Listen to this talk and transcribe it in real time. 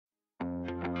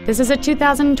This is a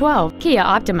 2012 Kia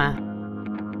Optima.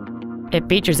 It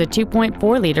features a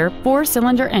 2.4-liter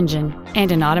four-cylinder engine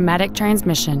and an automatic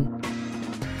transmission.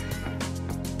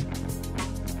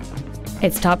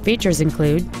 Its top features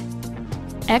include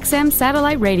XM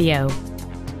satellite radio,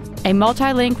 a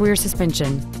multi-link rear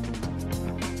suspension,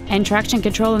 and traction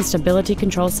control and stability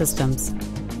control systems.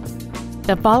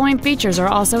 The following features are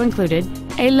also included: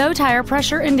 a low tire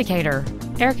pressure indicator,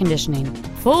 air conditioning,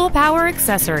 full power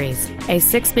accessories, a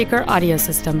 6-speaker audio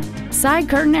system, side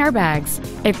curtain airbags,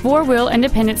 a 4-wheel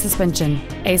independent suspension,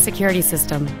 a security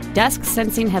system, dusk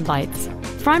sensing headlights,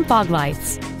 front fog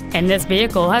lights, and this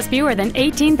vehicle has fewer than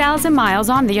 18,000 miles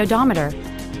on the odometer.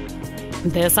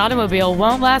 This automobile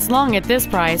won't last long at this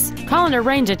price. Call and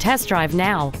arrange a test drive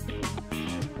now.